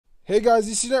Hey guys,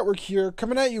 EC Network here,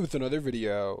 coming at you with another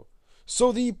video.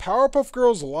 So the Powerpuff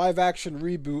Girls live-action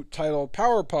reboot titled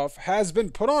Powerpuff has been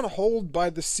put on hold by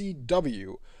the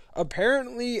CW.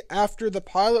 Apparently, after the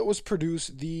pilot was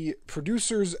produced, the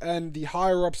producers and the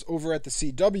higher-ups over at the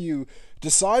CW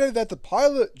decided that the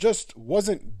pilot just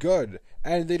wasn't good,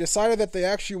 and they decided that they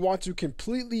actually want to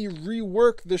completely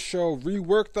rework the show,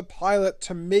 rework the pilot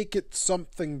to make it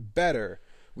something better.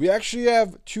 We actually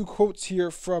have two quotes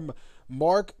here from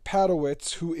Mark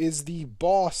Padowitz, who is the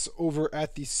boss over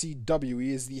at the CW.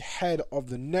 He is the head of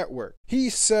the network. He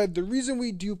said, "The reason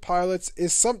we do pilots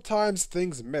is sometimes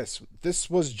things miss. This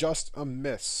was just a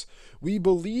miss. We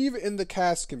believe in the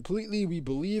cast completely. We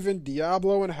believe in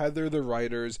Diablo and Heather, the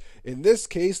writers. In this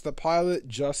case, the pilot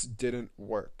just didn't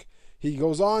work." He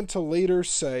goes on to later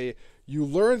say, "You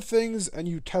learn things and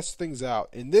you test things out.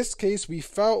 In this case, we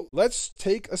felt let's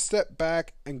take a step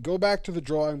back and go back to the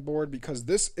drawing board because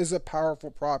this is a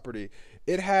powerful property.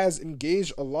 It has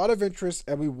engaged a lot of interest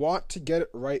and we want to get it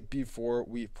right before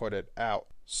we put it out."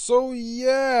 So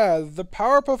yeah, the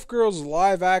Powerpuff Girls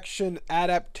live action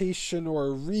adaptation or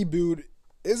reboot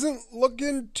isn't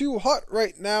looking too hot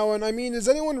right now, and I mean, is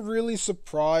anyone really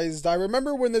surprised? I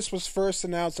remember when this was first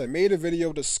announced, I made a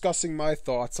video discussing my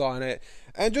thoughts on it,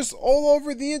 and just all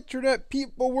over the internet,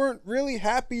 people weren't really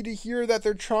happy to hear that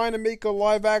they're trying to make a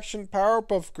live-action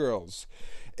Powerpuff Girls.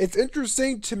 It's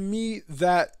interesting to me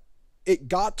that it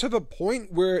got to the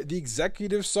point where the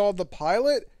executives saw the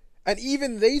pilot, and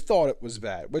even they thought it was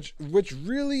bad, which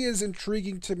really is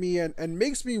intriguing to me and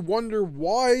makes me wonder,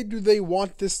 why do they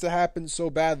want this to happen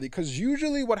so badly? Because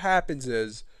usually what happens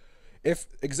is, if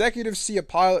executives see a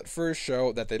pilot for a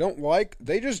show that they don't like,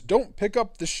 they just don't pick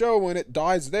up the show and it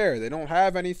dies there. They don't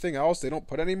have anything else. They don't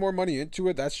put any more money into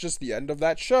it. That's just the end of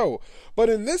that show. But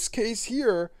in this case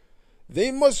here, they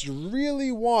must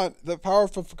really want the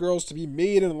Powerpuff Girls to be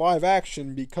made in live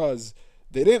action because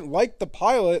they didn't like the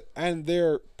pilot and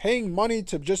they're paying money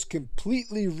to just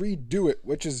completely redo it,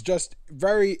 which is just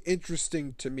very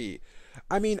interesting to me.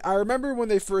 I mean, I remember when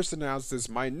they first announced this,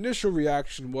 my initial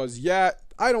reaction was, yeah,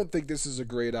 I don't think this is a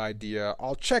great idea.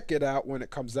 I'll check it out when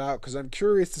it comes out because I'm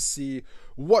curious to see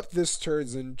what this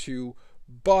turns into.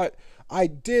 But I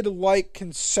did like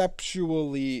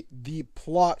conceptually the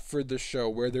plot for the show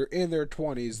where they're in their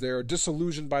 20s, they're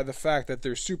disillusioned by the fact that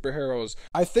they're superheroes.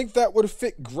 I think that would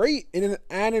fit great in an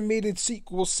animated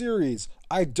sequel series.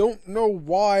 I don't know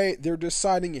why they're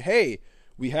deciding, hey,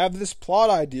 we have this plot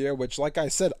idea, which, like I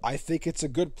said, I think it's a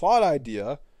good plot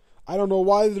idea. I don't know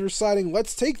why they're deciding,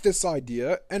 let's take this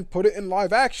idea and put it in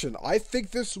live action. I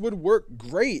think this would work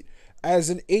great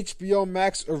as an HBO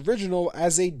Max original,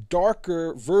 as a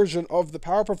darker version of the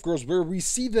Powerpuff Girls, where we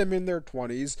see them in their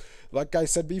 20s. Like I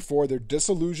said before, they're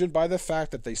disillusioned by the fact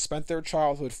that they spent their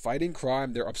childhood fighting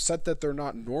crime. They're upset that they're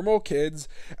not normal kids.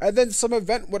 And then some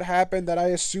event would happen that I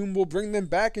assume will bring them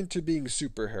back into being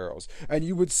superheroes. And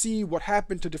you would see what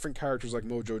happened to different characters like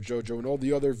Mojo Jojo and all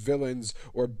the other villains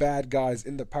or bad guys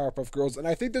in the Powerpuff Girls. And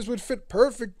I think this would fit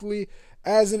perfectly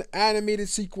as an animated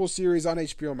sequel series on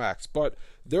HBO Max. But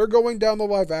they're going down the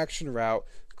live action route.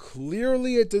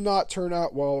 Clearly it did not turn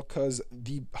out well because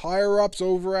the higher-ups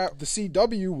over at the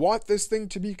CW want this thing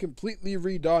to be completely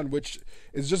redone, which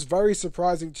is just very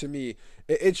surprising to me.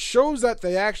 It shows that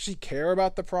they actually care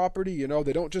about the property, you know,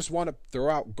 they don't just want to throw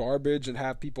out garbage and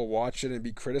have people watch it and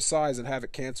be criticized and have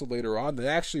it canceled later on. They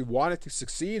actually want it to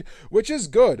succeed, which is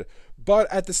good. But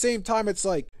at the same time, it's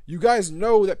like, you guys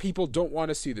know that people don't want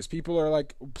to see this. People are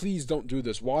like, please don't do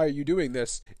this. Why are you doing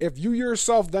this? If you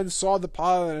yourself then saw the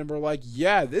pilot and were like,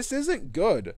 yeah, this isn't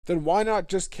good, then why not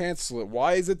just cancel it?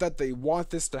 Why is it that they want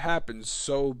this to happen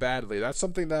so badly? That's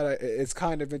something that is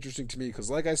kind of interesting to me because,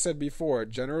 like I said before,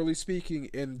 generally speaking,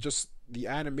 in just the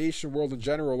animation world in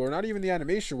general, or not even the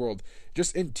animation world,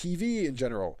 just in TV in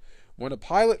general, when a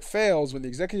pilot fails, when the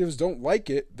executives don't like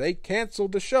it, they cancel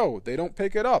the show. They don't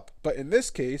pick it up. But in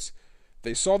this case,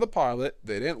 they saw the pilot,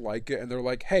 they didn't like it, and they're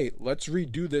like, hey, let's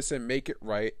redo this and make it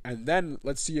right, and then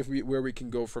let's see where we can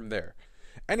go from there.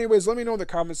 Anyways, let me know in the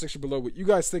comment section below what you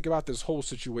guys think about this whole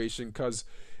situation, because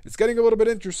it's getting a little bit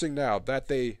interesting now that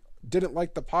they didn't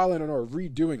like the pilot and are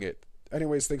redoing it.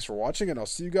 Anyways, thanks for watching, and I'll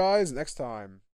see you guys next time.